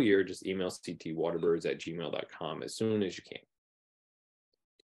whole year. Just email ctwaterbirds@gmail.com as soon as you can.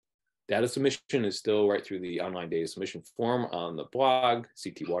 Data submission is still right through the online data submission form on the blog,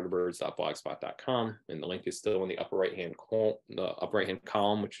 ctwaterbirds.blogspot.com. And the link is still in the upper right-hand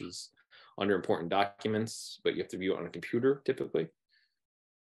column, which is under important documents, but you have to view it on a computer typically.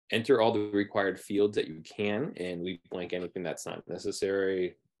 Enter all the required fields that you can and leave blank anything that's not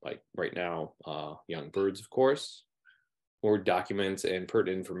necessary, like right now, young birds, of course. More documents and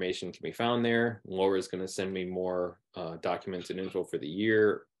pertinent information can be found there. Laura is going to send me more documents and info for the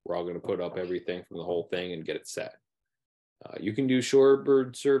year. We're all going to put up everything from the whole thing and get it set. You can do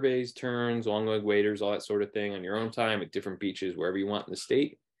shorebird surveys, terns, long-legged waders, all that sort of thing on your own time at different beaches, wherever you want in the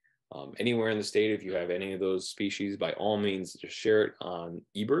state. Anywhere in the state, if you have any of those species, by all means, just share it on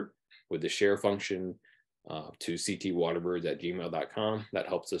eBird with the share function to ctwaterbirds@gmail.com. That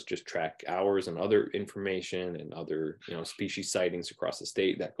helps us just track hours and other information and other species sightings across the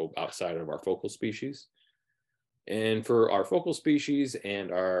state that go outside of our focal species. And for our focal species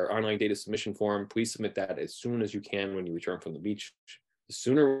and our online data submission form, please submit that as soon as you can when you return from the beach. The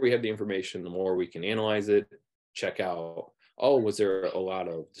sooner we have the information, the more we can analyze it, check out, oh, was there a lot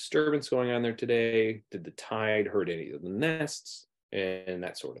of disturbance going on there today? Did the tide hurt any of the nests? And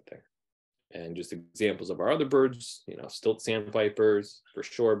that sort of thing. And just examples of our other birds, stilt sandpipers, for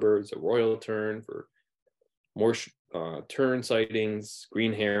shorebirds, a royal tern, for more tern sightings,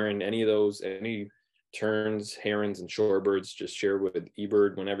 green heron, any of those, any terns, herons, and shorebirds, just share with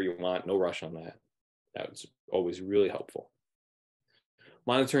eBird whenever you want. No rush on that. That's always really helpful.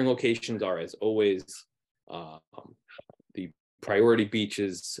 Monitoring locations are, as always, the priority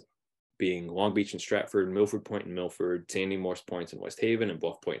beaches being Long Beach and Stratford, Milford Point and Milford, Sandy Morse Points in West Haven, and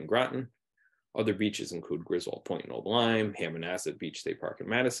Bluff Point and Groton. Other beaches include Griswold Point in Old Lyme, Hammonasset Beach State Park in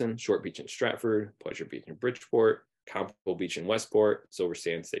Madison, Short Beach in Stratford, Pleasure Beach in Bridgeport, Compo Beach in Westport, Silver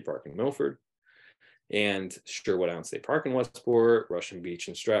Sand State Park in Milford, and Sherwood Island State Park in Westport, Russian Beach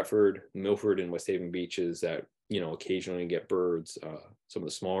in Stratford, Milford and West Haven beaches that occasionally get birds, some of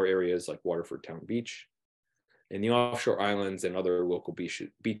the smaller areas like Waterford Town Beach, and the offshore islands and other local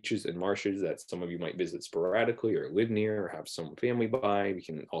beaches and marshes that some of you might visit sporadically or live near or have some family by. We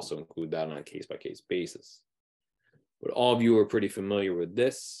can also include that on a case-by-case basis. But all of you are pretty familiar with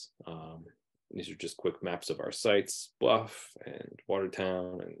this. These are just quick maps of our sites: Bluff and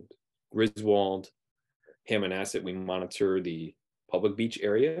Watertown and Griswold. Hammonasset, we monitor the public beach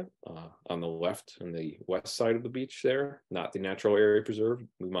area on the left and the west side of the beach there, not the natural area preserve.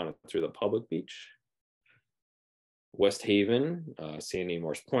 We monitor the public beach. West Haven, Sandy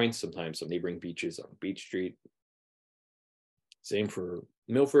Morse Point, sometimes some neighboring beaches on Beach Street. Same for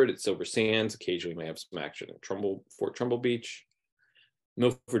Milford at Silver Sands. Occasionally we may have some action at Fort Trumbull Beach.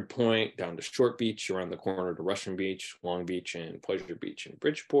 Milford Point down to Short Beach, around the corner to Russian Beach, Long Beach, and Pleasure Beach in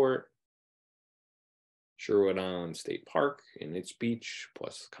Bridgeport. Sherwood Island State Park in its beach,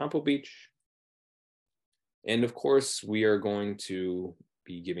 plus Compo Beach. And of course, we are going to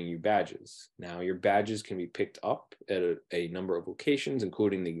be giving you badges. Now, your badges can be picked up at a number of locations,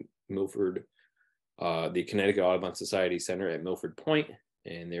 including the Connecticut Audubon Society Center at Milford Point,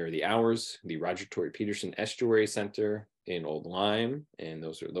 and there are the hours, the Roger Torrey Peterson Estuary Center in Old Lyme, and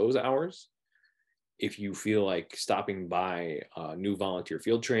those are those hours. If you feel like stopping by new volunteer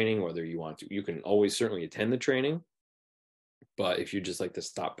field training, whether you want to, you can always certainly attend the training, but if you just like to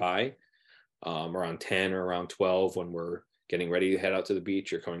stop by around 10 or around 12 when we're getting ready to head out to the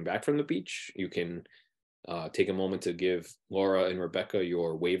beach or coming back from the beach, you can take a moment to give Laura and Rebecca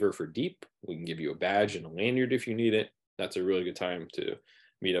your waiver for DEEP. We can give you a badge and a lanyard if you need it. That's a really good time to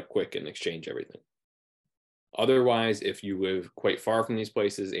meet up quick and exchange everything. Otherwise, if you live quite far from these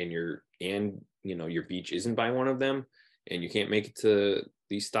places and your beach isn't by one of them and you can't make it to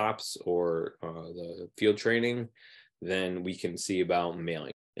these stops or the field training, then we can see about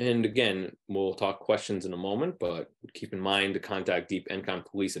mailing. And again, we'll talk questions in a moment, but keep in mind to contact Deep NCON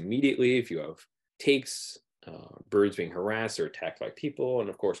Police immediately if you have takes, birds being harassed or attacked by people, and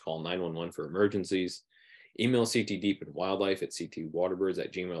of course call 911 for emergencies. Email CT Deep and Wildlife at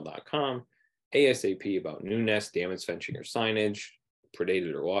ctwaterbirds@gmail.com ASAP about new nests, damaged fencing or signage,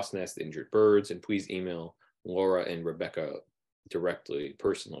 predated or lost nests, injured birds, and please email Laura and Rebecca directly,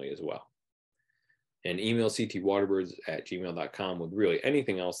 personally as well. And email ctwaterbirds@gmail.com with really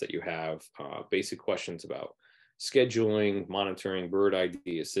anything else that you have, basic questions about scheduling, monitoring, bird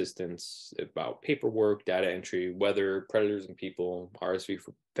ID assistance, about paperwork, data entry, weather, predators and people, RSV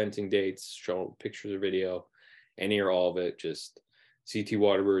for fencing dates, show pictures or video, any or all of it, just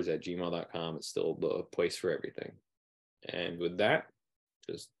ctwaterbirds@gmail.com. It's still the place for everything. And with that,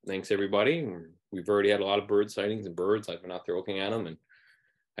 just thanks everybody. We've already had a lot of bird sightings and birds. I've been out there looking at them, and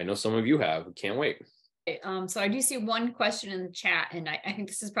I know some of you have. Can't wait. So I do see one question in the chat, and I think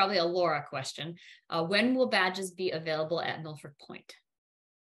this is probably a Laura question. When will badges be available at Milford Point?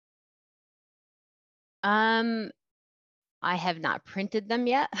 I have not printed them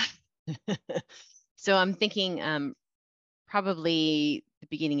yet. So I'm thinking probably the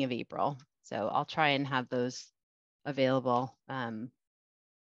beginning of April. So I'll try and have those available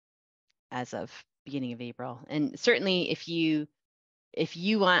as of beginning of April. And certainly if you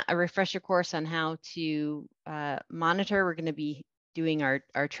want a refresher course on how to monitor, we're going to be doing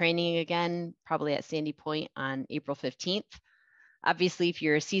our training again, probably at Sandy Point on April 15th. Obviously, if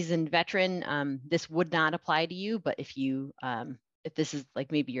you're a seasoned veteran, this would not apply to you, but if this is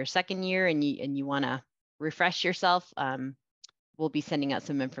like maybe your second year and you want to refresh yourself, we'll be sending out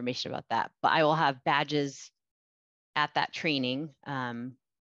some information about that. But I will have badges at that training.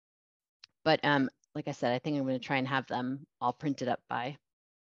 But like I said, I think I'm going to try and have them all printed up by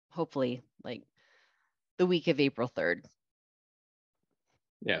hopefully like the week of April 3rd.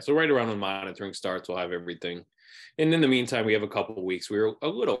 Yeah, so right around when monitoring starts, we'll have everything. And in the meantime, we have a couple of weeks. We were a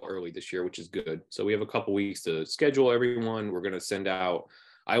little early this year, which is good. So we have a couple of weeks to schedule everyone. We're going to send out,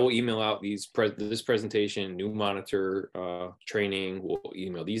 I will email out this presentation, new monitor training. We'll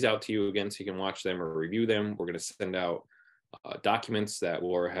email these out to you again so you can watch them or review them. We're going to send out documents that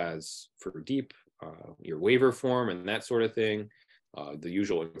Laura has for DEEP, your waiver form and that sort of thing, the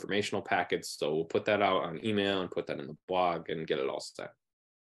usual informational packets. So we'll put that out on email and put that in the blog and get it all set.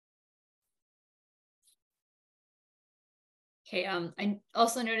 Okay, I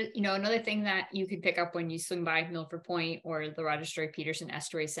also noticed, another thing that you could pick up when you swing by Milford Point or the Roger Peterson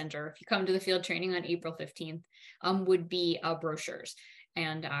Estuary Center, if you come to the field training on April 15th, would be brochures.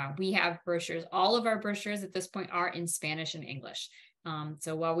 And we have brochures. All of our brochures at this point are in Spanish and English.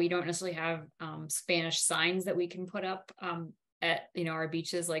 So while we don't necessarily have Spanish signs that we can put up at our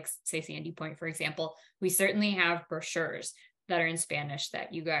beaches, like say Sandy Point, for example, we certainly have brochures that are in Spanish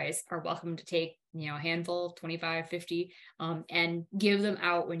that you guys are welcome to take, a handful, 25, 50, and give them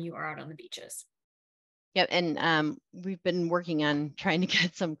out when you are out on the beaches. Yep, and we've been working on trying to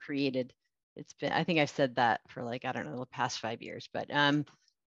get some created. I think I've said that for like, I don't know, the past 5 years, but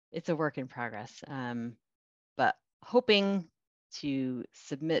it's a work in progress. But hoping to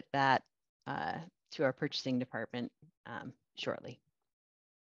submit that to our purchasing department shortly.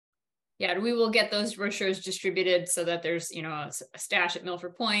 Yeah, we will get those brochures distributed so that there's, a stash at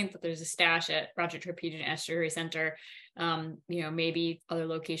Milford Point, that there's a stash at Roger Peterson Estuary Center, maybe other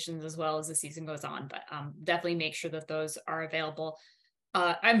locations as well as the season goes on, but definitely make sure that those are available.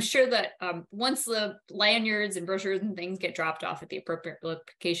 I'm sure that once the lanyards and brochures and things get dropped off at the appropriate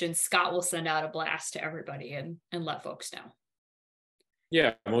locations, Scott will send out a blast to everybody and let folks know.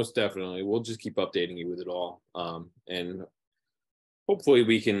 Yeah, most definitely. We'll just keep updating you with it all. And hopefully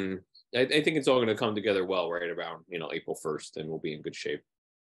we can, I think it's all going to come together well right around, April 1st, and we'll be in good shape.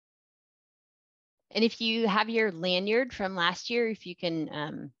 And if you have your lanyard from last year, if you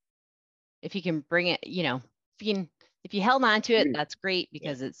can bring it, if you held on to it, that's great,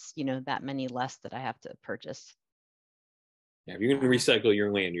 because it's, that many less that I have to purchase. Yeah, if you can recycle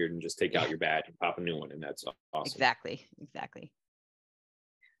your lanyard and just take out your badge and pop a new one, and that's awesome. Exactly.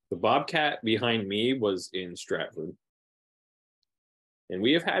 The bobcat behind me was in Stratford. And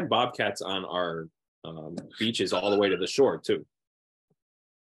we have had bobcats on our beaches all the way to the shore too.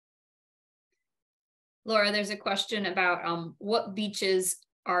 Laura, there's a question about what beaches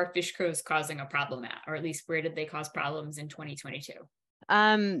are fish crows causing a problem at, or at least where did they cause problems in 2022?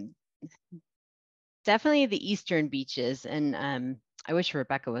 Definitely the eastern beaches, and I wish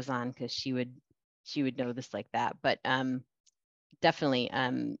Rebecca was on because she would know this like that. But definitely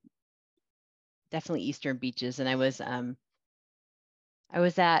eastern beaches, and I was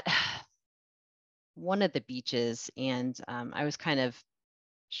at one of the beaches, and I was kind of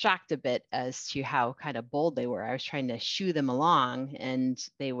shocked a bit as to how kind of bold they were. I was trying to shoo them along, and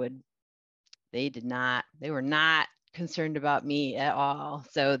they were not concerned about me at all.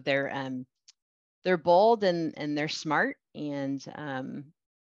 So they're bold and they're smart, and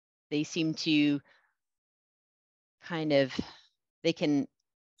they seem to they can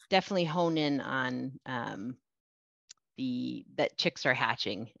definitely hone in on that chicks are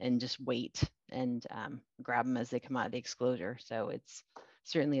hatching and just wait and grab them as they come out of the exclosure. So it's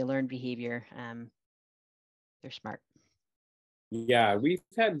certainly a learned behavior. they're smart. Yeah, we've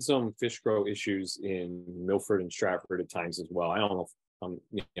had some fish grow issues in Milford and Stratford at times as well. I don't know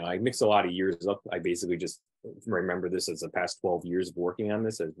if I mix a lot of years up. I basically just remember this as the past 12 years of working on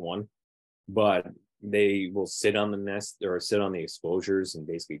this as one, but they will sit on the nest or sit on the exposures and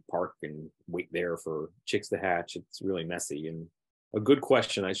basically park and wait there for chicks to hatch. It's really messy. And a good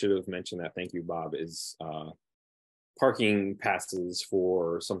question, I should have mentioned that, thank you, Bob, is parking passes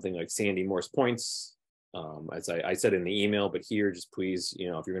for something like Sandy Morse Points. As I said in the email, but here, just please, if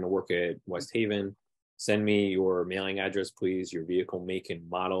you're going to work at West Haven, send me your mailing address, please, your vehicle make and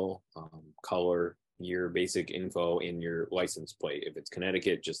model, color, your basic info in your license plate. If it's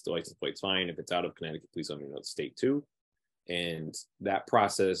Connecticut, just the license plate's fine. If it's out of Connecticut, please let me know the state too. And that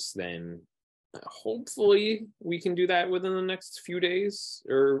process, then hopefully we can do that within the next few days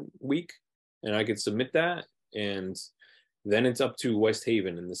or week, and I could submit that. And then it's up to West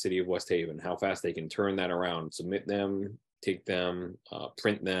Haven and the city of West Haven, how fast they can turn that around, submit them, take them,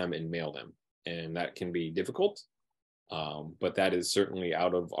 print them, and mail them. And that can be difficult, but that is certainly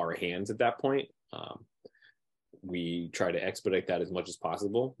out of our hands at that point. We try to expedite that as much as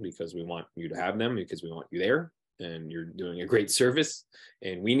possible because we want you to have them, because we want you there, and you're doing a great service.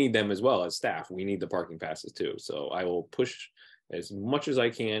 And we need them as well as staff. We need the parking passes too. So I will push as much as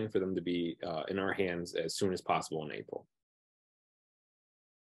I can for them to be in our hands as soon as possible in April.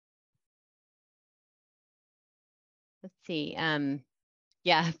 Let's see.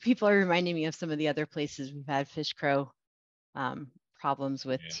 Yeah, people are reminding me of some of the other places we've had fish crow problems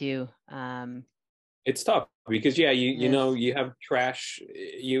with too. It's tough because you have trash.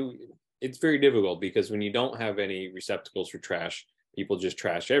 It's very difficult because when you don't have any receptacles for trash, people just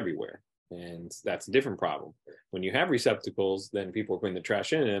trash everywhere, and that's a different problem. When you have receptacles, then people bring the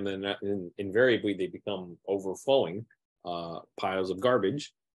trash in, and then invariably they become overflowing piles of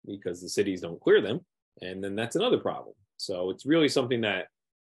garbage because the cities don't clear them. And then that's another problem. So it's really something that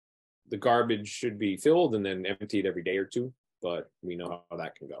the garbage should be filled and then emptied every day or two, but we know how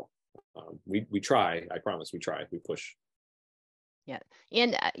that can go. We try, I promise we try, we push. Yeah.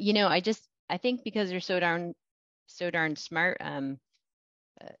 And, I think because they're so darn smart,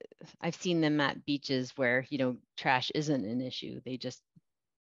 I've seen them at beaches where, trash isn't an issue. They just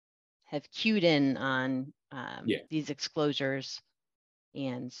have cued in on these exclosures.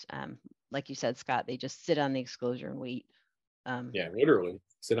 And like you said, Scott, they just sit on the exclosure and wait. Literally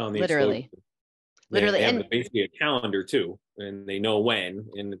sit on the literally. They have basically a calendar too, and they know when,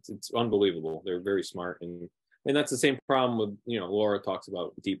 and it's unbelievable. They're very smart, and that's the same problem with Laura talks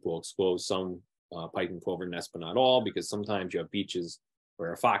about deep will expose some piping plover nests, but not all, because sometimes you have beaches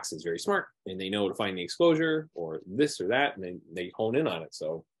where a fox is very smart and they know to find the exclosure or this or that, and they hone in on it.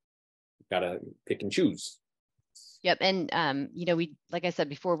 So you've got to pick and choose. Yep. And, we, like I said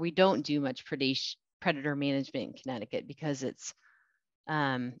before, we don't do much predator management in Connecticut because it's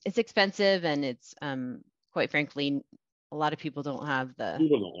expensive, and it's, quite frankly, a lot of people don't have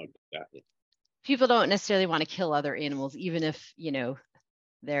people don't like that. People don't necessarily want to kill other animals, even if,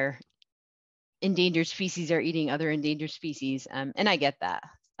 their endangered species are eating other endangered species. And I get that.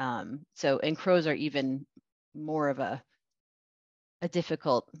 And crows are even more of a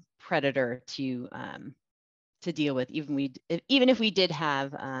difficult predator to deal with, even if we did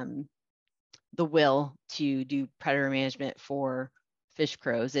have the will to do predator management for fish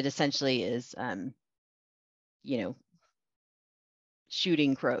crows. It essentially is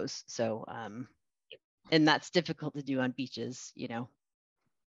shooting crows. So and that's difficult to do on beaches.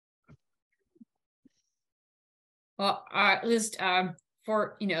 Well, at least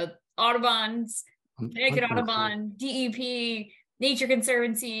for Audubon's, Connecticut Audubon, DEP, Nature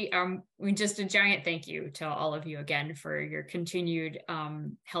Conservancy, just a giant thank you to all of you again for your continued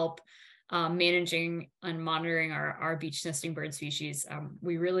help managing and monitoring our beach nesting bird species.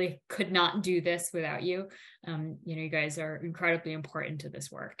 We really could not do this without you. You guys are incredibly important to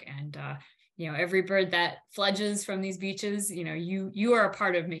this work, and every bird that fledges from these beaches, you are a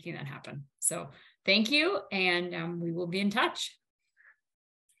part of making that happen. So thank you, and we will be in touch.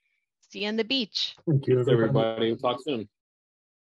 See you on the beach. Thank you, everybody. We'll talk soon.